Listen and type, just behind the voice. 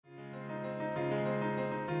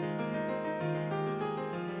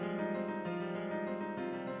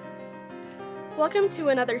Welcome to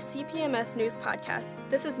another CPMS News podcast.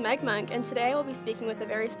 This is Meg Monk, and today I will be speaking with a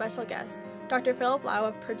very special guest, Dr. Philip Lau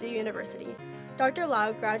of Purdue University. Dr.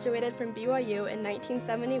 Lau graduated from BYU in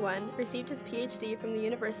 1971, received his PhD from the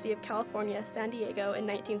University of California, San Diego in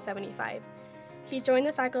 1975. He joined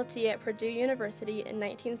the faculty at Purdue University in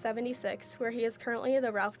 1976, where he is currently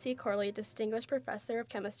the Ralph C. Corley Distinguished Professor of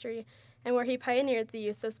Chemistry, and where he pioneered the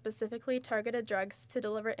use of specifically targeted drugs to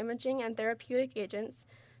deliver imaging and therapeutic agents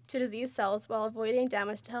to diseased cells while avoiding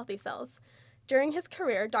damage to healthy cells. During his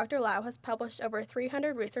career, Dr. Lau has published over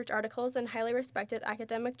 300 research articles in highly respected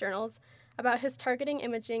academic journals about his targeting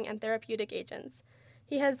imaging and therapeutic agents.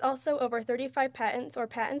 He has also over 35 patents or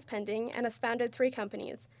patents pending and has founded 3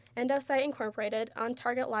 companies, Endocyte Incorporated, On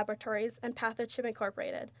Target Laboratories, and Pathochip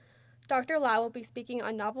Incorporated. Dr. Lau will be speaking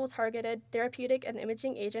on novel targeted therapeutic and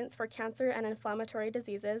imaging agents for cancer and inflammatory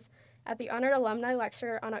diseases at the Honored Alumni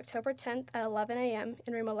Lecture on October 10th at 11 a.m.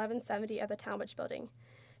 in room 1170 of the Talmage Building.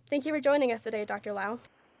 Thank you for joining us today, Dr. Lau.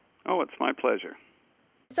 Oh, it's my pleasure.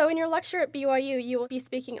 So in your lecture at BYU, you will be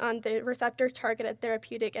speaking on the receptor-targeted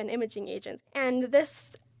therapeutic and imaging agents. And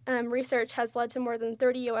this research has led to more than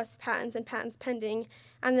 30 U.S. patents and patents pending,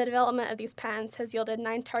 and the development of these patents has yielded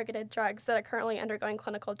 9 targeted drugs that are currently undergoing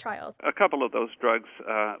clinical trials. A couple of those drugs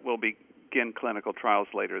will begin clinical trials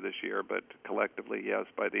later this year, but collectively, yes,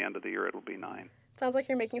 by the end of the year it will be 9. Sounds like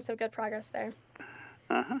you're making some good progress there.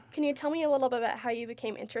 Uh-huh. Can you tell me a little bit about how you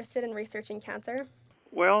became interested in researching cancer?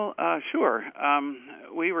 Well, sure.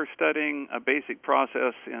 We were studying a basic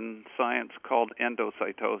process in science called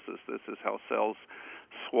endocytosis. This is how cells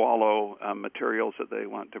swallow materials that they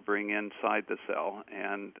want to bring inside the cell.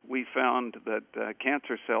 And we found that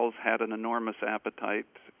cancer cells had an enormous appetite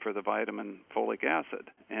for the vitamin folic acid.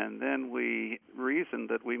 And then we reasoned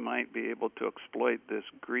that we might be able to exploit this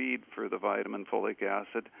greed for the vitamin folic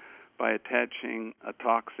acid by attaching a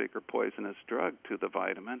toxic or poisonous drug to the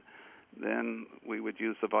vitamin. Then we would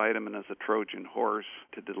use the vitamin as a Trojan horse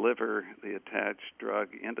to deliver the attached drug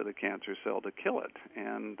into the cancer cell to kill it.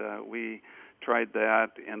 And we tried that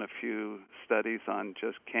in a few studies on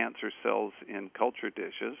just cancer cells in culture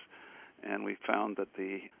dishes, and we found that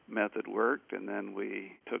the method worked. And then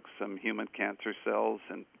we took some human cancer cells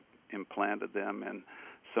and implanted them in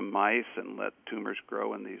some mice and let tumors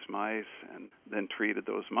grow in these mice, and then treated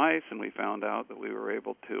those mice, and we found out that we were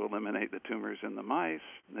able to eliminate the tumors in the mice.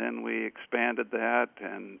 Then we expanded that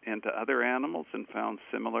and into other animals and found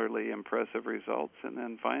similarly impressive results. And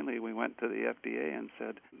then finally we went to the FDA and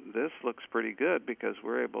said, this looks pretty good because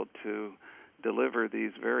we're able to deliver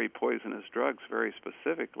these very poisonous drugs very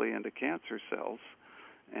specifically into cancer cells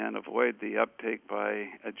and avoid the uptake by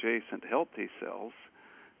adjacent healthy cells,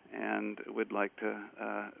 and would like to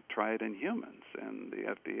try it in humans. And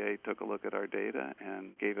the FDA took a look at our data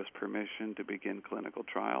and gave us permission to begin clinical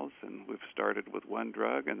trials. And we've started with 1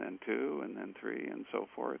 drug, and then 2, and then 3, and so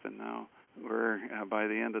forth. And now we're, by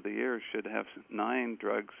the end of the year, should have 9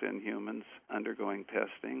 drugs in humans undergoing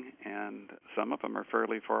testing. And some of them are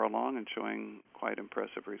fairly far along and showing quite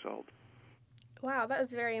impressive results. Wow, that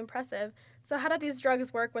is very impressive. So how do these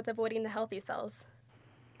drugs work with avoiding the healthy cells?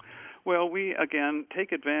 Well, we, again,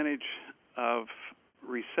 take advantage of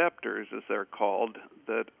receptors, as they're called,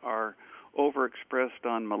 that are overexpressed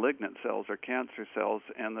on malignant cells or cancer cells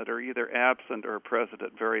and that are either absent or present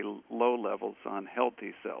at very low levels on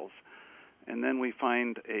healthy cells. And then we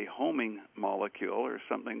find a homing molecule or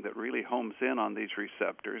something that really homes in on these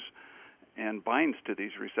receptors and binds to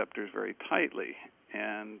these receptors very tightly.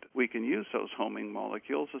 And we can use those homing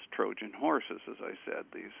molecules as Trojan horses, as I said.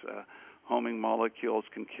 These homing molecules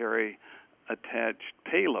can carry attached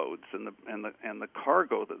payloads, and the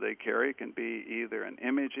cargo that they carry can be either an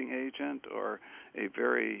imaging agent or a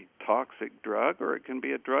very toxic drug, or it can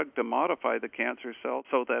be a drug to modify the cancer cell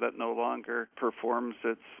so that it no longer performs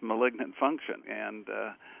its malignant function and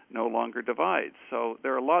no longer divides. So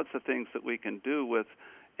there are lots of things that we can do with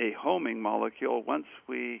a homing molecule once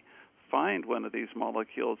we find one of these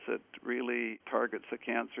molecules that really targets the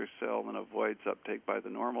cancer cell and avoids uptake by the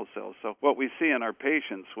normal cells. So what we see in our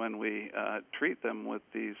patients when we treat them with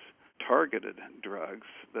these targeted drugs,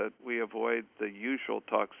 that we avoid the usual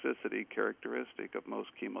toxicity characteristic of most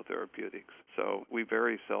chemotherapeutics. So we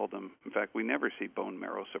very seldom, in fact, we never see bone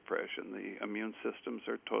marrow suppression. The immune systems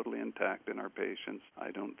are totally intact in our patients. I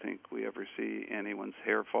don't think we ever see anyone's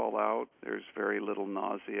hair fall out. There's very little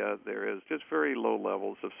nausea. There is just very low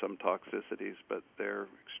levels of some toxicities, but they're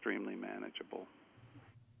extremely manageable.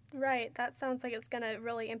 Right. That sounds like it's going to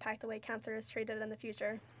really impact the way cancer is treated in the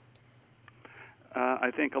future.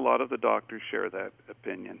 I think a lot of the doctors share that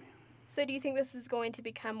opinion. So do you think this is going to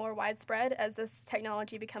become more widespread as this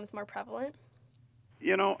technology becomes more prevalent?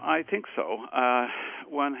 I think so.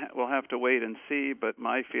 One will have to wait and see, but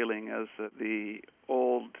my feeling is that the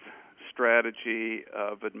old strategy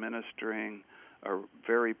of administering a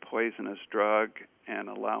very poisonous drug and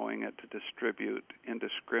allowing it to distribute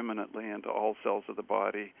indiscriminately into all cells of the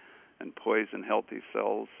body and poison healthy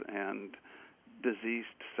cells and diseased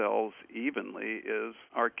cells evenly is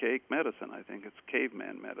archaic medicine. I think it's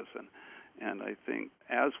caveman medicine. And I think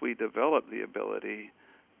as we develop the ability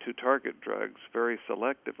to target drugs very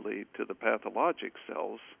selectively to the pathologic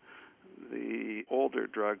cells, the older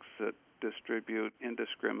drugs that distribute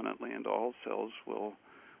indiscriminately into all cells will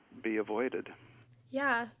be avoided.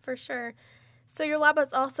 Yeah, for sure. So your lab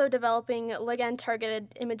is also developing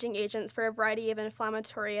ligand-targeted imaging agents for a variety of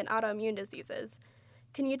inflammatory and autoimmune diseases.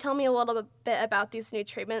 Can you tell me a little bit about these new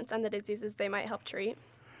treatments and the diseases they might help treat?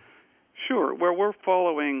 Sure. Well, we're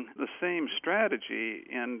following the same strategy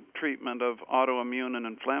in treatment of autoimmune and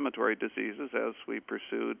inflammatory diseases as we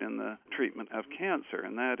pursued in the treatment of cancer,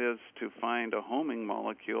 and that is to find a homing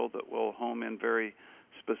molecule that will home in very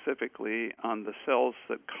specifically on the cells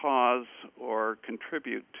that cause or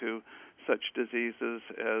contribute to such diseases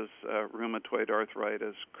as rheumatoid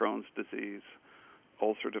arthritis, Crohn's disease,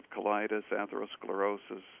 ulcerative colitis,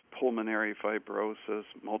 atherosclerosis, pulmonary fibrosis,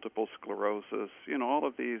 multiple sclerosis, all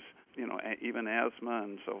of these, even asthma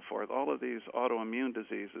and so forth, all of these autoimmune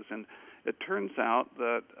diseases. And it turns out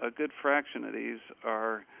that a good fraction of these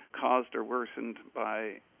are caused or worsened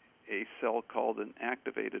by a cell called an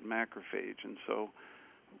activated macrophage. And so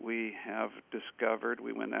we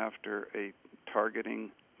went after a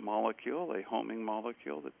targeting molecule, a homing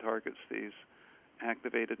molecule that targets these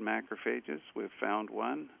activated macrophages. We've found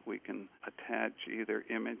one. We can attach either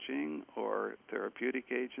imaging or therapeutic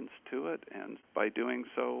agents to it, and by doing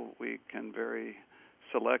so, we can very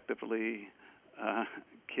selectively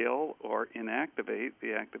kill or inactivate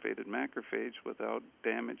the activated macrophage without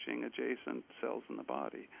damaging adjacent cells in the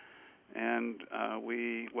body. And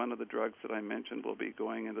one of the drugs that I mentioned will be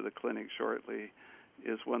going into the clinic shortly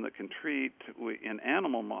is one that can treat, in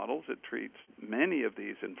animal models, it treats many of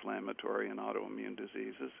these inflammatory and autoimmune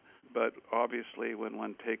diseases. But obviously, when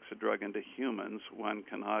one takes a drug into humans, one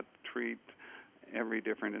cannot treat every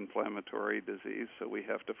different inflammatory disease, so we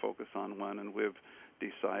have to focus on one, and we've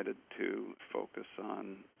decided to focus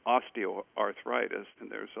on osteoarthritis, and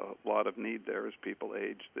there's a lot of need there as people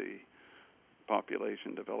age. The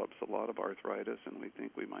population develops a lot of arthritis, and we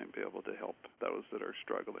think we might be able to help those that are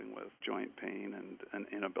struggling with joint pain and an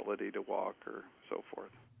inability to walk or so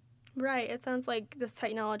forth. Right. It sounds like this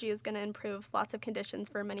technology is going to improve lots of conditions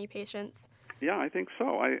for many patients. Yeah, I think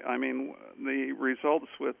so. I mean, the results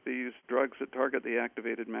with these drugs that target the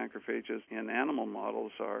activated macrophages in animal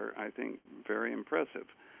models are, I think, very impressive.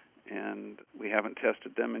 And we haven't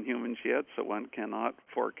tested them in humans yet, so one cannot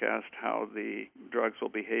forecast how the drugs will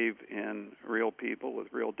behave in real people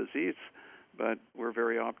with real disease. But we're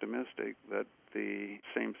very optimistic that the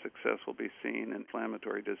same success will be seen in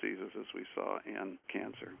inflammatory diseases as we saw in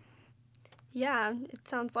cancer. Yeah, it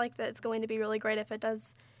sounds like that it's going to be really great if it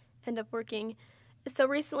does end up working. So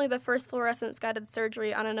recently, the first fluorescence-guided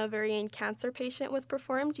surgery on an ovarian cancer patient was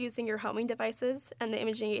performed using your homing devices and the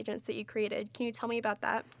imaging agents that you created. Can you tell me about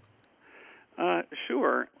that?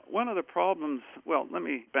 Sure. One of the problems, well, let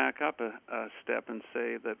me back up a step and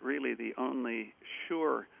say that really the only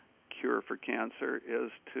sure cure for cancer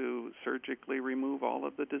is to surgically remove all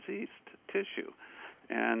of the diseased tissue.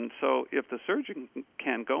 And so if the surgeon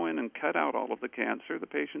can go in and cut out all of the cancer, the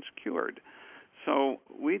patient's cured. So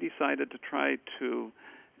we decided to try to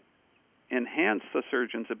enhance the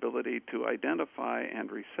surgeon's ability to identify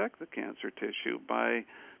and resect the cancer tissue by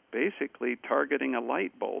basically targeting a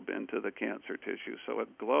light bulb into the cancer tissue so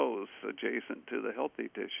it glows adjacent to the healthy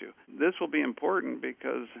tissue. This will be important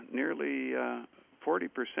because nearly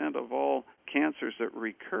 40% of all cancers that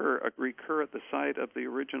recur at the site of the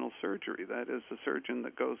original surgery. That is, the surgeon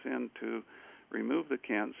that goes in to remove the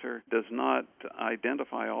cancer does not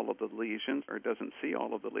identify all of the lesions or doesn't see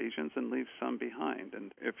all of the lesions and leaves some behind.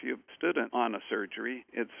 And if you've stood on a surgery,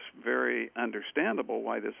 it's very understandable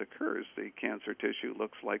why this occurs. The cancer tissue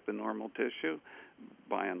looks like the normal tissue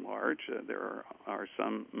by and large. There are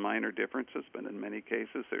some minor differences, but in many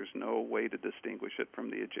cases there's no way to distinguish it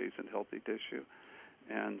from the adjacent healthy tissue.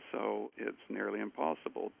 And so it's nearly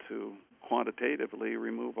impossible to quantitatively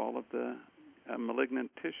remove all of the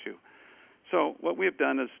malignant tissue. So what we've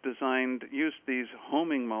done is used these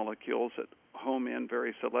homing molecules that home in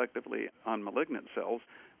very selectively on malignant cells.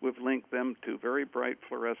 We've linked them to very bright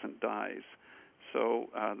fluorescent dyes. So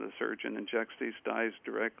the surgeon injects these dyes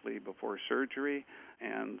directly before surgery,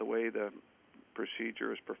 and the way the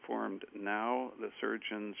procedure is performed now. The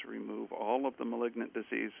surgeons remove all of the malignant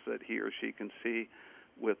disease that he or she can see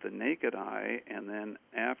with the naked eye, and then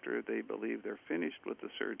after they believe they're finished with the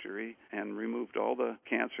surgery and removed all the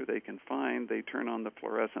cancer they can find, they turn on the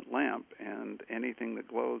fluorescent lamp, and anything that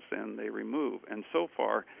glows then they remove. And so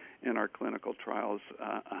far in our clinical trials,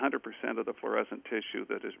 100% of the fluorescent tissue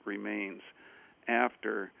that remains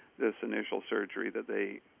after this initial surgery that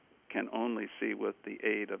they can only see with the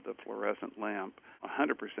aid of the fluorescent lamp,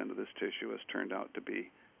 100% of this tissue has turned out to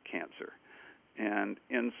be cancer. And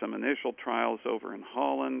in some initial trials over in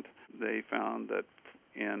Holland, they found that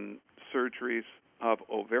in surgeries of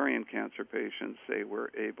ovarian cancer patients, they were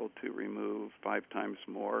able to remove 5 times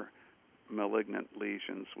more malignant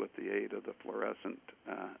lesions with the aid of the fluorescent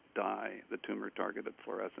dye, the tumor-targeted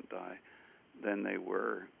fluorescent dye, than they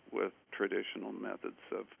were with traditional methods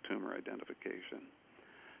of tumor identification.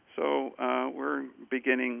 So we're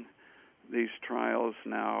beginning these trials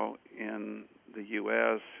now in the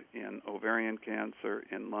U.S., in ovarian cancer,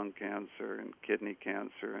 in lung cancer, in kidney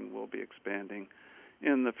cancer, and we'll be expanding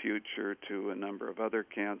in the future to a number of other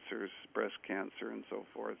cancers, breast cancer, and so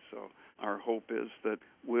forth. So our hope is that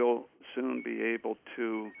we'll soon be able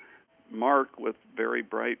to mark with very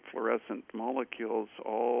bright fluorescent molecules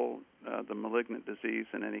all the malignant disease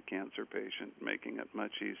in any cancer patient, making it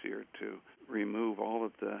much easier to remove all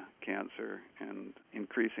of the cancer and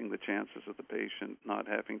increasing the chances of the patient not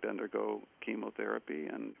having to undergo chemotherapy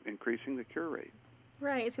and increasing the cure rate.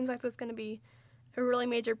 Right. It seems like there's going to be a really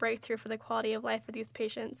major breakthrough for the quality of life of these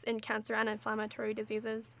patients in cancer and inflammatory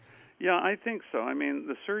diseases. Yeah, I think so. I mean,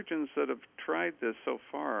 the surgeons that have tried this so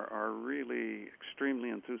far are really extremely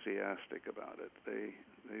enthusiastic about it.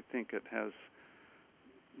 They think it has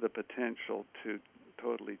the potential to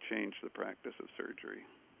totally change the practice of surgery.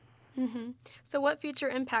 Mm-hmm. So what future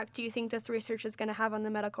impact do you think this research is going to have on the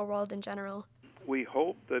medical world in general? We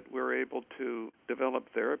hope that we're able to develop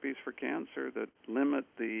therapies for cancer that limit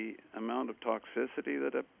the amount of toxicity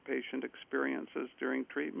that a patient experiences during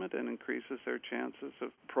treatment and increases their chances of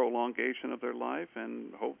prolongation of their life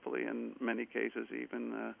and hopefully in many cases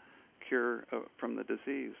even a cure from the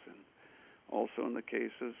disease. And also in the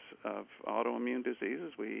cases of autoimmune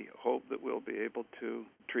diseases, we hope that we'll be able to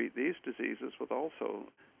treat these diseases with also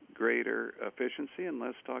greater efficiency and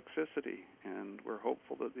less toxicity. And we're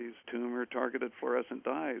hopeful that these tumor-targeted fluorescent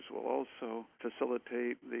dyes will also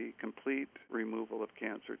facilitate the complete removal of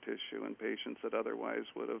cancer tissue in patients that otherwise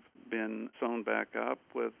would have been sewn back up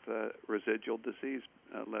with residual disease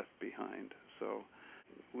left behind. So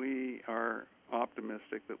we are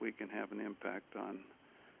optimistic that we can have an impact on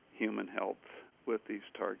human health with these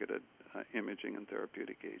targeted imaging and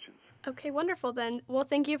therapeutic agents. Okay, wonderful then. Well,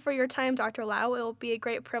 thank you for your time, Dr. Lau. It will be a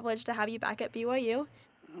great privilege to have you back at BYU.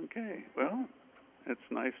 Okay, well, it's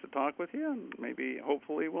nice to talk with you, and maybe,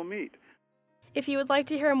 hopefully, we'll meet. If you would like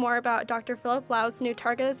to hear more about Dr. Philip Lau's new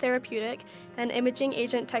targeted therapeutic and imaging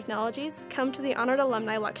agent technologies, come to the Honored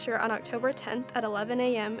Alumni Lecture on October 10th at 11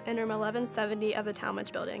 a.m. in room 1170 of the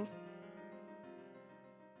Talmage Building.